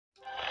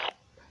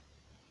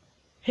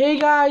Hey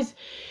guys,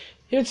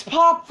 it's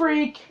Pop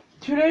Freak.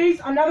 Today's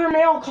another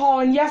mail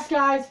call, and yes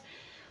guys,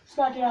 just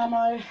got to get out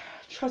my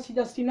trusty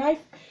dusty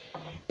knife.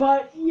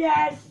 But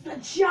yes, the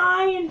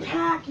giant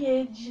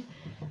package.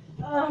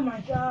 Oh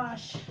my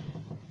gosh.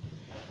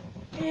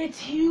 It's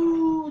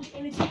huge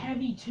and it's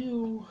heavy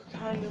too,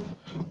 kind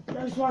of.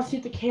 I just want to see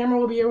if the camera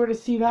will be able to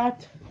see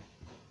that.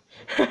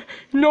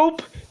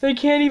 Nope, they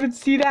can't even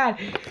see that.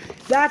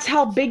 That's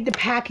how big the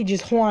package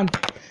is. Hold on.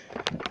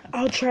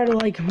 I'll try to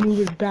like move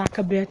it back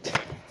a bit.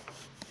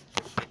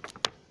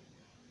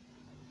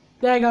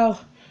 There you go.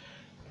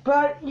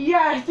 But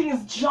yeah, I think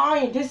it's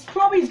giant. This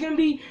probably is going to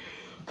be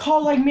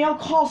called like mail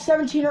call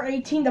 17 or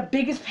 18, the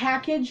biggest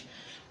package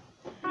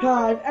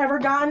I've ever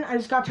gotten. I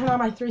just got to turn on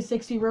my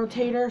 360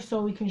 rotator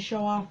so we can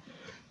show off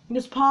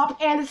this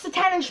pop. And it's the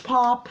 10-inch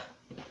pop.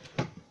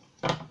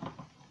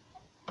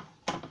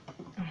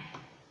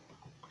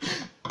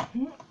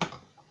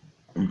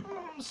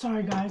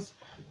 Sorry guys,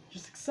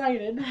 just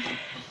excited.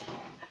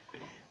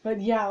 But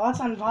yeah, let's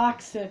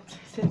unbox it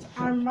since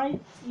I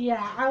might.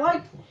 Yeah, I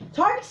like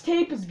Target's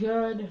tape is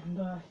good,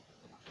 but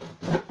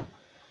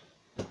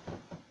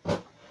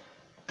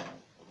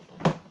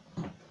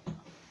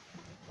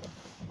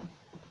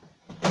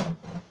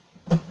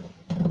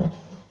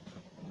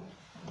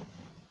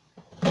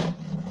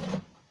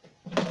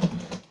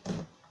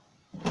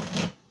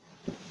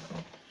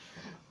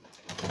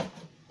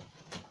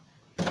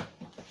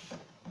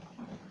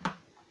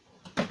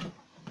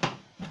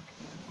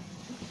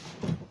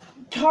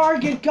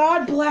Target,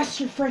 God bless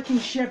your freaking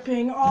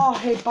shipping. Oh,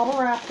 hey, bubble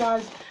wrap,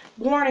 guys.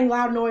 Warning,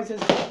 loud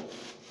noises.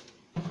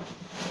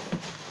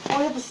 All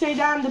you have to say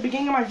down in the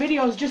beginning of my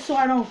videos just so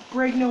I don't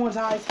break no one's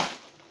eyes.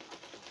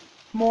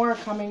 More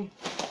coming.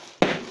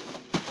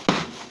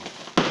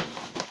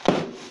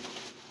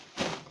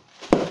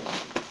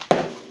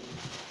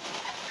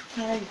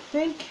 I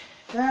think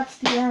that's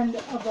the end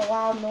of the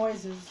loud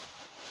noises.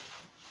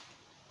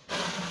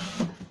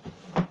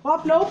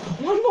 Oh, nope,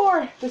 one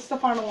more. This is the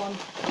final one.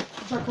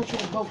 I'm going to crush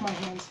it with both my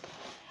hands.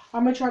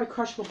 I'm going to try to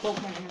crush it with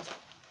both my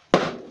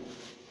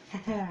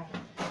hands.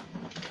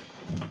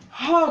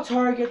 Oh,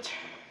 Target.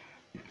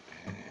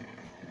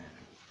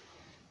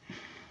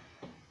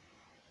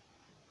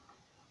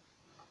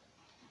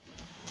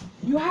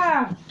 You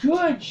have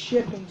good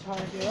shipping,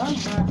 Target. I'm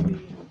happy.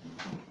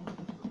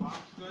 Box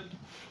good?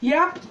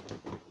 Yep.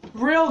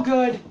 Real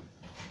good.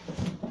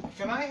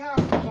 Can I have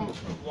some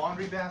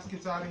laundry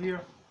baskets out of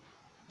here?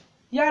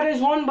 Yeah,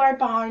 there's one right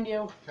behind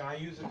you. Can I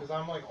use it? Because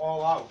I'm like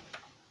all out.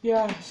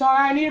 Yeah,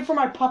 sorry, I need it for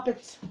my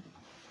puppets.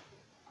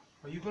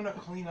 Are you going to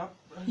clean up?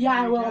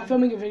 Yeah, I will. I'm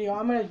filming a video.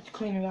 I'm going to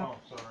clean it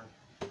up. Oh, sorry.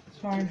 It's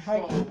fine. It's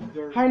so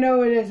dirty. I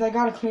know it is. I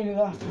got to clean it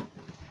up.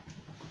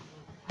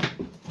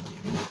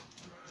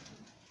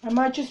 I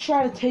might just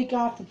try to take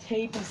off the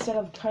tape instead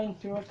of cutting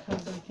through it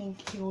because I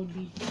think it would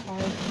be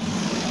hard.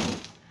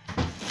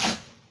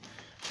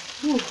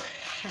 Whew.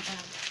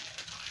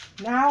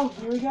 Now,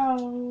 here we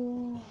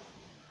go.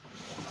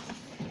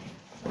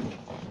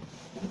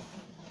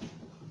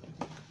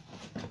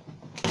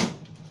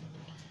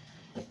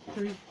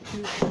 Three,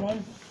 two,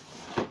 one.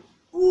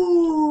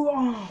 Ooh,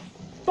 oh,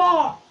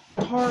 fuck,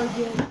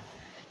 Target.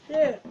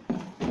 Shit.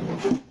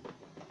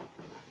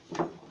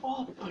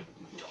 Oh, but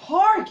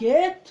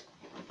Target?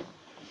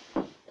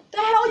 The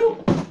hell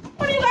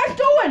what are you guys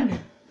doing?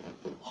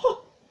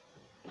 Oh.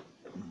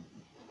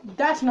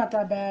 That's not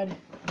that bad.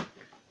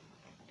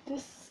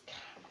 This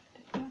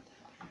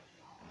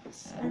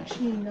it's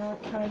actually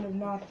not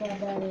not that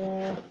bad at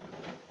all.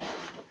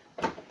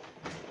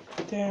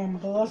 Damn,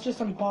 but let's just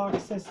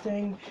unbox this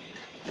thing.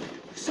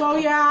 So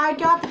yeah, I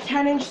got the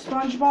 10-inch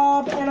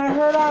SpongeBob, and I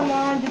heard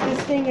online that this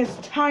thing is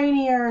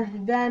tinier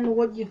than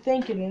what you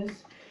think it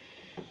is.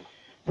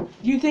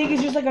 You think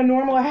it's just like a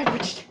normal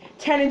average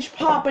 10-inch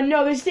pop, but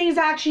no, this thing is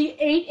actually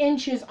 8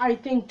 inches, I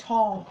think,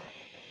 tall.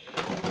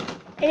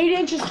 8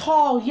 inches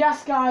tall,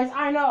 yes guys,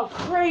 I know,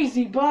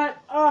 crazy,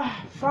 but,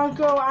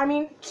 Funko, I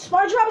mean,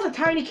 SpongeBob is a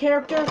tiny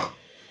character,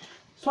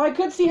 so I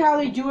could see how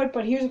they do it,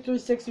 but here's a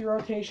 360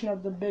 rotation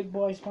of the big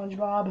boy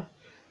SpongeBob.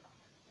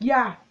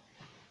 Yeah,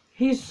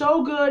 he's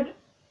so good.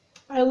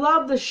 I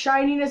love the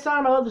shininess on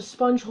him, I love the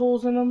sponge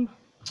holes in him.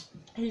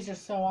 He's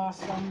just so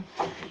awesome.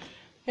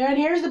 And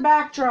here's the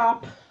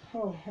backdrop.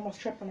 Oh, almost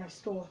tripped on my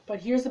stool. But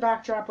here's the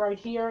backdrop right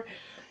here.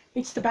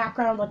 It's the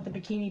background like the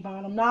Bikini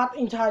Bottom. Not the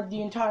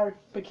entire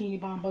Bikini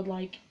Bottom, but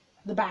like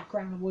the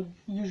background would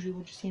usually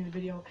what you see in the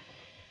video.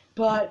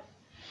 But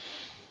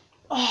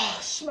oh,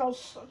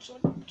 smells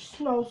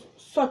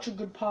such a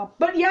good pop.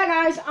 But yeah,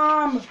 guys,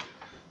 I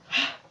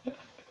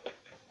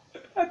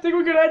think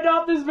we're gonna end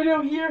off this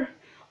video here.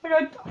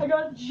 I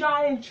got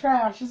giant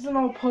trash. This is an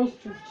old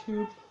poster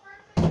tube.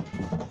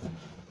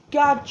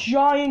 Got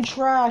giant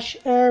trash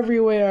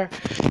everywhere.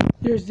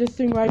 There's this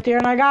thing right there,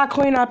 and I gotta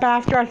clean up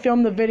after I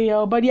film the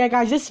video. But yeah,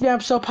 guys, this has been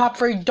episode Pop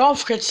Freak. Don't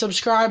forget to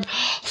subscribe.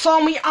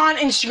 Follow me on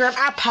Instagram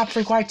at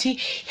PopFreakYT.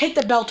 Hit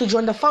the bell to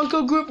join the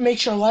Funko group. Make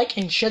sure to like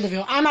and share the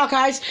video. I'm out,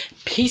 guys.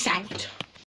 Peace out.